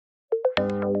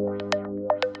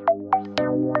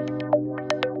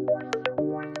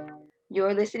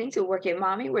You're listening to Work It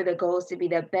Mommy, where the goal is to be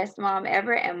the best mom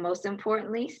ever, and most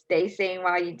importantly, stay sane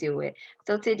while you do it.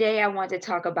 So, today I want to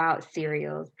talk about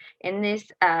cereals. In this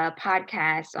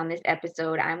podcast, on this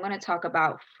episode, I'm going to talk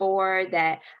about four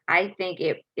that I think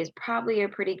it is probably a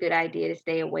pretty good idea to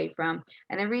stay away from.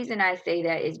 And the reason I say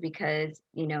that is because,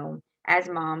 as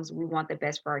moms, we want the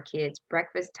best for our kids.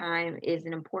 Breakfast time is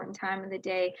an important time of the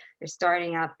day. They're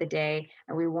starting out the day,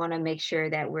 and we want to make sure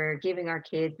that we're giving our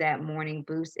kids that morning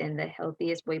boost in the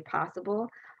healthiest way possible.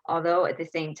 Although at the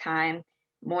same time,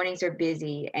 mornings are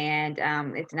busy, and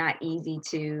it's not easy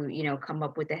to come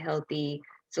up with a healthy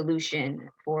solution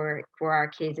for our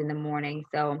kids in the morning.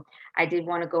 So I did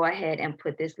want to go ahead and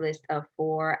put this list of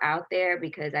four out there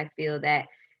because I feel that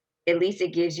at least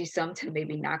it gives you some to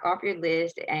maybe knock off your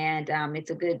list, and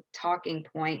it's a good talking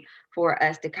point for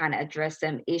us to kind of address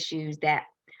some issues that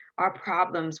are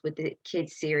problems with the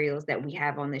kids cereals that we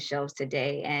have on the shelves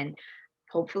today. And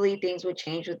hopefully things will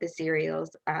change with the cereals,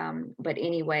 but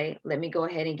anyway, let me go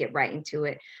ahead and get right into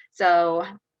it. So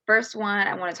first one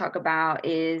I want to talk about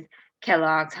is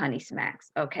Kellogg's Honey Smacks.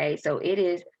 Okay, so it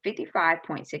is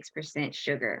 55.6%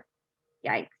 sugar.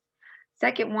 Yikes.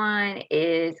 Second one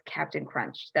is Captain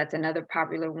Crunch. That's another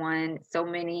popular one. So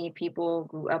many people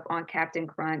grew up on Captain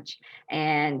Crunch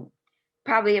and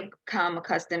probably have come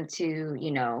accustomed to,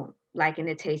 liking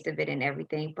the taste of it and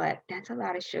everything, but that's a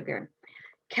lot of sugar.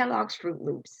 Kellogg's Fruit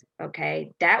Loops,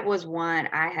 okay? That was one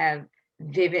I have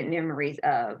vivid memories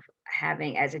of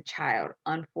having as a child,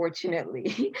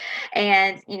 unfortunately.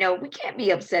 And, we can't be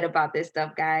upset about this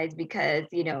stuff, guys, because,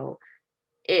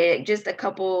 it just a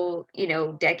couple,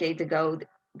 decades ago,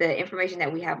 the information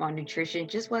that we have on nutrition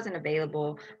just wasn't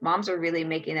available. Moms are really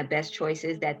making the best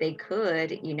choices that they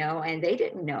could, and they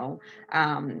didn't know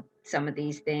some of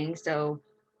these things. So,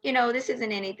 this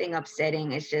isn't anything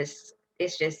upsetting. It's just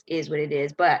is what it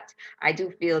is. But I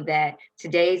do feel that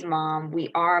today's mom, we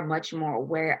are much more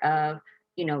aware of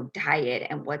diet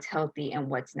and what's healthy and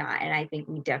what's not. And I think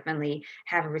we definitely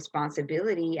have a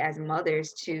responsibility as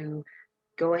mothers to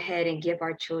go ahead and give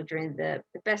our children the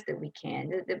best that we can,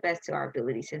 the best to our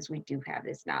ability, since we do have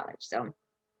this knowledge. So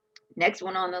next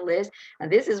one on the list,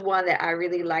 and this is one that I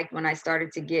really liked when I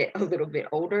started to get a little bit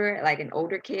older, like an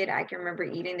older kid. I can remember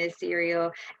eating this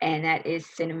cereal, and that is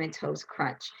Cinnamon Toast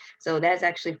Crunch. So that's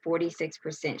actually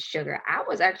 46% sugar. I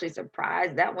was actually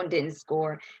surprised that one didn't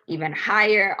score even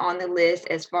higher on the list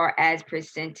as far as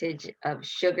percentage of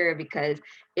sugar, because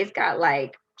it's got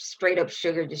like straight up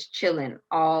sugar just chilling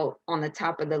all on the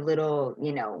top of the little,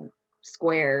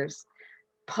 squares,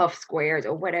 puff squares,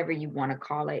 or whatever you want to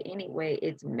call it. Anyway,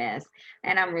 it's mess.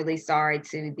 And I'm really sorry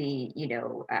to the,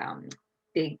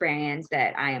 big brands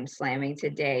that I am slamming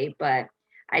today, but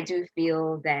I do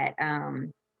feel that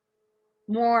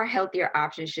more healthier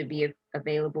options should be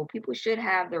available. People should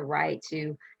have the right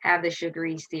to have the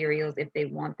sugary cereals if they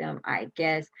want them, I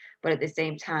guess. But at the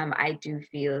same time, I do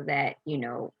feel that,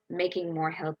 making more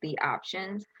healthy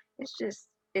options, it's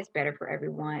better for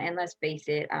everyone. And let's face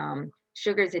it,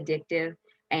 sugar is addictive.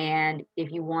 And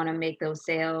if you want to make those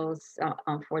sales,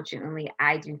 unfortunately,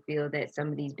 I do feel that some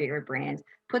of these bigger brands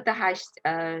put the high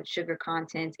sugar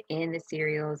content in the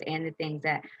cereals and the things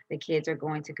that the kids are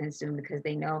going to consume, because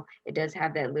they know it does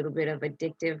have that little bit of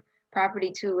addictive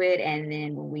property to it. And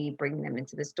then when we bring them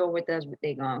into the store with us,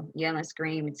 they're going to yell and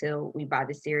scream until we buy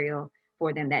the cereal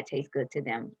for them that tastes good to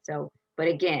them. So, but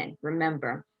again,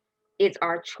 remember, it's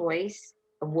our choice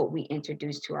of what we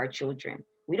introduce to our children.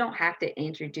 We don't have to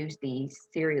introduce these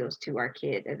cereals to our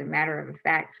kids. As a matter of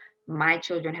fact, my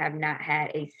children have not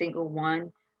had a single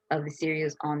one of the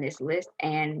cereals on this list,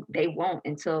 and they won't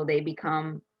until they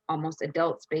become almost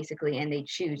adults, basically, and they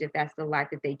choose if that's the life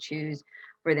that they choose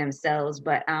for themselves.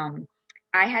 But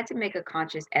I had to make a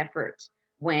conscious effort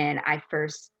when I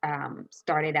first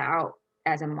started out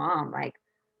as a mom. Like,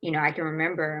 I can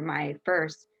remember my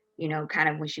first, kind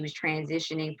of when she was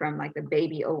transitioning from like the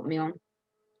baby oatmeal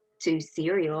to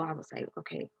cereal. I was like,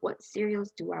 okay, what cereals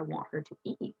do I want her to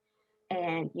eat?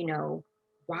 And,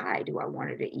 why do I want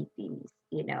her to eat these?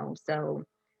 So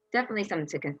definitely something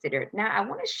to consider. Now, I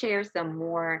want to share some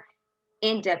more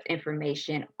in-depth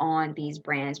information on these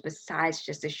brands besides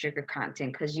just the sugar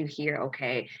content, because you hear,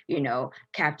 okay,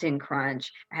 Captain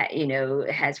Crunch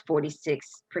has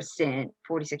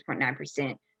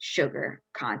 46.9% sugar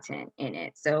content in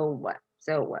it.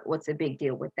 What's the big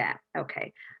deal with that?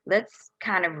 Okay, let's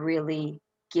kind of really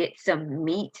get some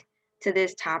meat to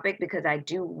this topic, because I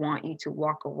do want you to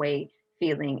walk away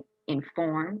feeling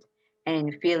informed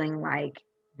and feeling like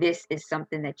this is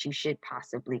something that you should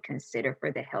possibly consider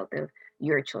for the health of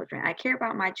your children. I care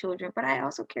about my children, but I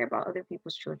also care about other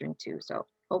people's children too. So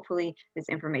hopefully this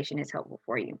information is helpful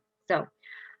for you. So,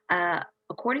 uh,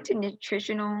 according to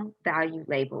nutritional value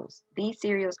labels, these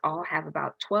cereals all have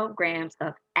about 12 grams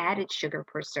of added sugar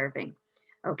per serving.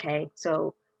 Okay,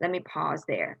 so let me pause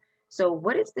there. So,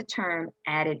 what does the term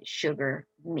added sugar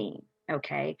mean?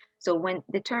 Okay, so when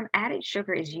the term added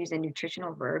sugar is used in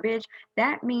nutritional verbiage,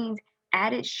 that means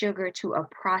added sugar to a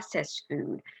processed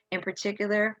food, in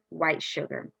particular, white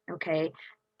sugar. Okay,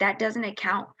 that doesn't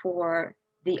account for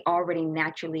the already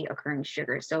naturally occurring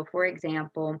sugar. So, for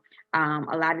example,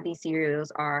 a lot of these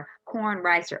cereals are corn,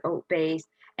 rice, or oat based.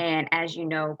 And as you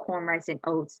know, corn, rice, and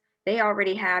oats, they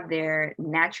already have their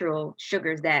natural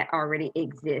sugars that already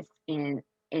exist in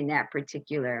that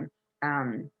particular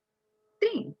um,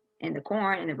 thing. And the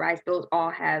corn and the rice, those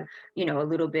all have, a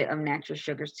little bit of natural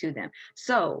sugars to them.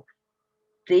 So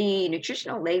the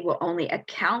nutritional label only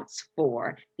accounts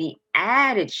for the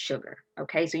added sugar.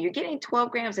 Okay, so you're getting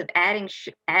 12 grams of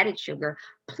added sugar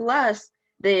plus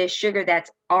the sugar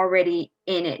that's already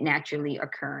in it naturally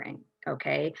occurring.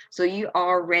 Okay, so you're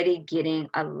already getting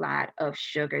a lot of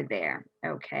sugar there.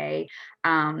 Okay,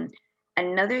 um,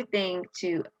 another thing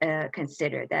to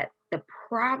consider that the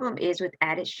problem is with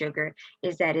added sugar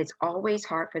is that it's always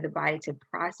hard for the body to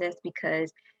process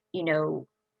because you know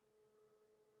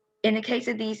in the case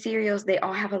of these cereals, they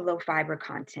all have a low fiber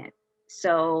content.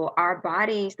 So our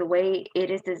bodies, the way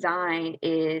it is designed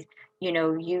is, you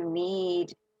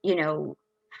need, you know,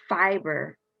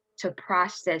 fiber to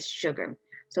process sugar.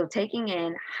 So taking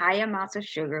in high amounts of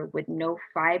sugar with no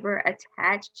fiber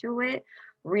attached to it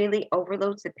really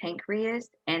overloads the pancreas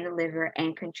and the liver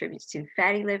and contributes to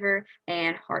fatty liver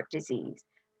and heart disease,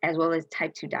 as well as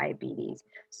type 2 diabetes.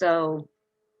 So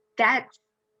that's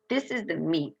this is the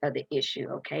meat of the issue,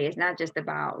 okay? It's not just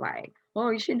about like, oh,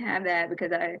 you shouldn't have that because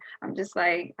I'm just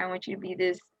like, I want you to be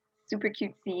this super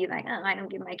cutesy, like, oh, I don't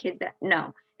give my kids that.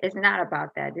 No, it's not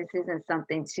about that. This isn't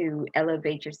something to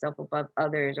elevate yourself above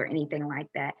others or anything like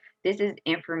that. This is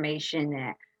information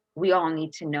that we all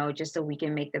need to know just so we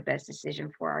can make the best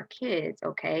decision for our kids,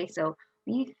 okay? So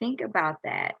when you think about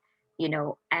that,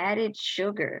 added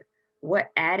sugar, what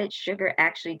added sugar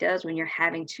actually does when you're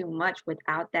having too much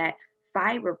without that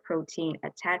fiber protein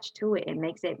attached to it, it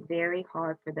makes it very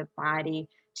hard for the body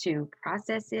to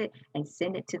process it and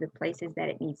send it to the places that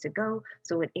it needs to go.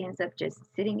 So it ends up just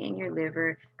sitting in your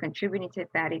liver, contributing to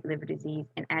fatty liver disease.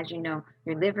 And as you know,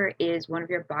 your liver is one of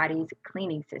your body's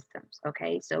cleaning systems.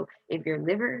 Okay. So if your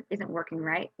liver isn't working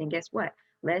right, then guess what?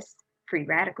 Less free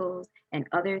radicals and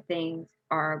other things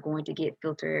are going to get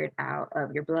filtered out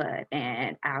of your blood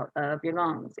and out of your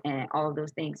lungs and all of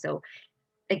those things. So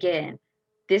again,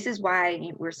 this is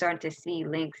why we're starting to see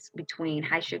links between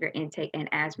high sugar intake and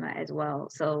asthma as well.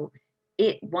 So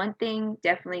it one thing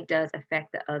definitely does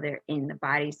affect the other in the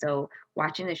body. So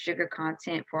watching the sugar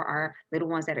content for our little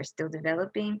ones that are still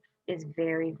developing is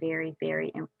very, very,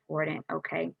 very important.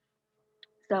 Okay.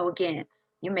 So again,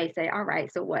 you may say, all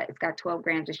right, so what? It's got 12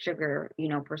 grams of sugar,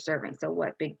 per serving. So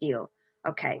what? Big deal.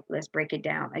 Okay, let's break it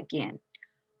down again.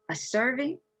 A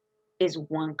serving is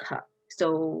 1 cup.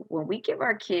 So when we give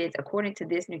our kids, according to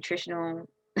this nutritional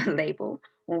label,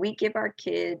 when we give our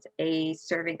kids a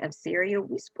serving of cereal,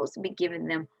 we're supposed to be giving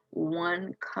them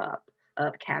 1 cup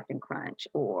of Captain Crunch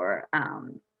or,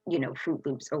 Fruit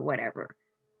Loops or whatever.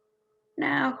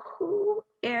 Now,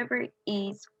 whoever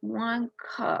eats 1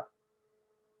 cup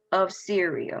of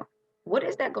cereal, what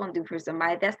is that going to do for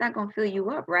somebody? That's not going to fill you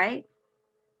up, right?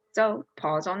 So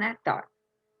pause on that thought,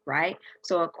 right?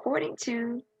 So according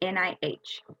to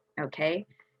NIH, okay,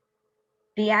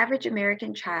 the average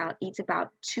American child eats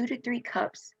about 2 to 3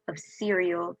 cups of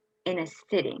cereal in a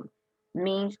sitting,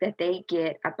 means that they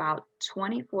get about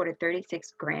 24 to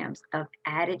 36 grams of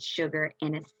added sugar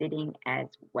in a sitting as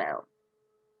well.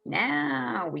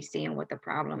 Now we seeing what the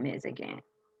problem is again.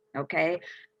 Okay.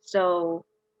 So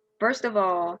first of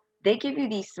all, they give you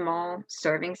these small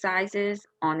serving sizes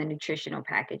on the nutritional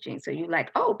packaging. So you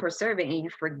like, oh, per serving, and you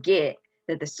forget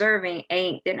that the serving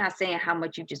ain't, they're not saying how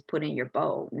much you just put in your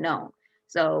bowl. No.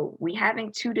 So we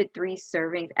having 2 to 3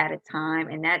 servings at a time.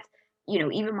 And that's,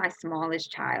 even my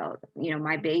smallest child,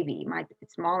 my baby, my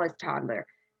smallest toddler,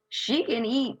 she can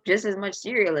eat just as much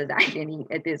cereal as I can eat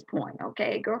at this point.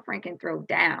 Okay. Girlfriend can throw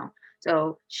down.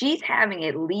 So she's having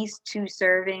at least 2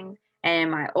 servings.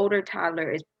 And my older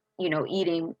toddler is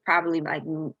eating probably like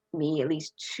me at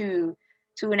least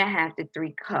 2.5 to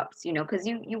 3 cups, because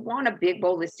you want a big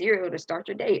bowl of cereal to start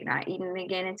your day. You're not eating it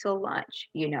again until lunch.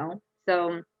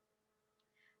 So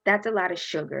that's a lot of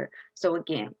sugar. So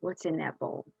again, what's in that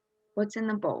bowl? What's in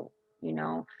the bowl? You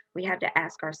know, we have to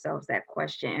ask ourselves that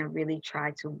question and really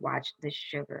try to watch the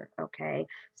sugar. Okay.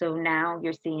 So now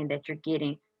you're seeing that you're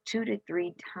getting 2 to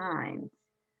 3 times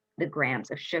the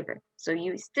grams of sugar. So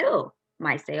you still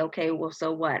might say, okay, well,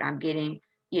 so what? I'm getting,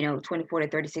 24 to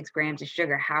 36 grams of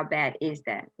sugar. How bad is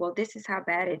that? Well, this is how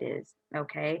bad it is.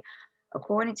 Okay.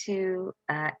 According to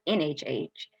NHH,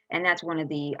 and that's one of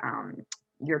the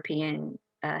European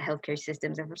healthcare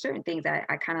systems. And for certain things,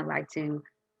 I kind of like to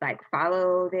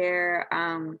follow their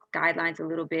guidelines a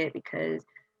little bit, because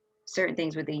certain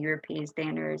things with the European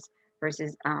standards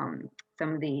versus some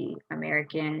of the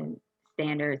American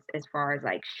standards as far as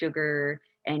like sugar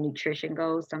and nutrition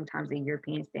goes. Sometimes the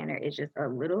European standard is just a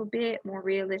little bit more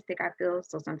realistic, I feel.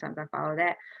 So sometimes I follow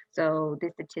that. So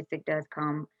this statistic does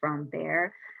come from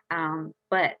there.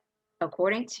 But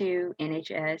according to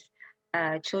NHS,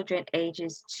 children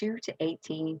ages 2 to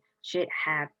 18 should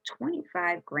have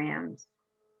 25 grams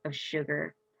of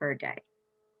sugar per day.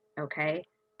 Okay.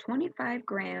 25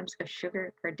 grams of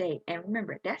sugar per day. And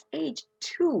remember, that's age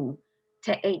 2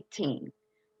 to 18.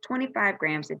 25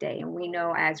 grams a day. And we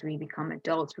know as we become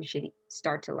adults, we should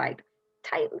start to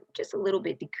just a little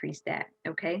bit decrease that.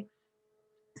 Okay.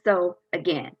 So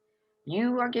again,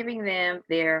 you are giving them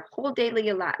their whole daily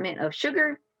allotment of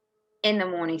sugar in the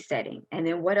morning setting. And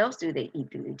then what else do they eat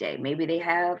through the day? Maybe they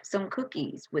have some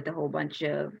cookies with a whole bunch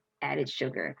of added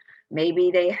sugar.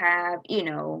 Maybe they have,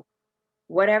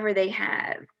 whatever they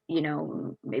have.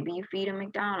 Maybe you feed them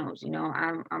McDonald's.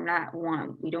 I'm not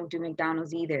one. We don't do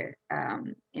McDonald's either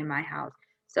in my house.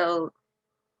 So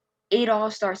it all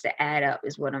starts to add up,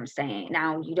 is what I'm saying.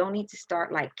 Now, you don't need to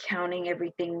start like counting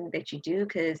everything that you do,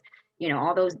 because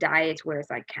all those diets where it's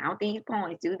like count these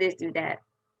points, do this, do that,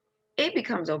 it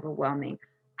becomes overwhelming.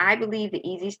 I believe the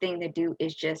easiest thing to do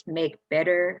is just make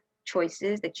better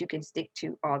choices that you can stick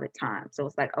to all the time. So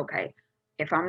it's like, okay, if I'm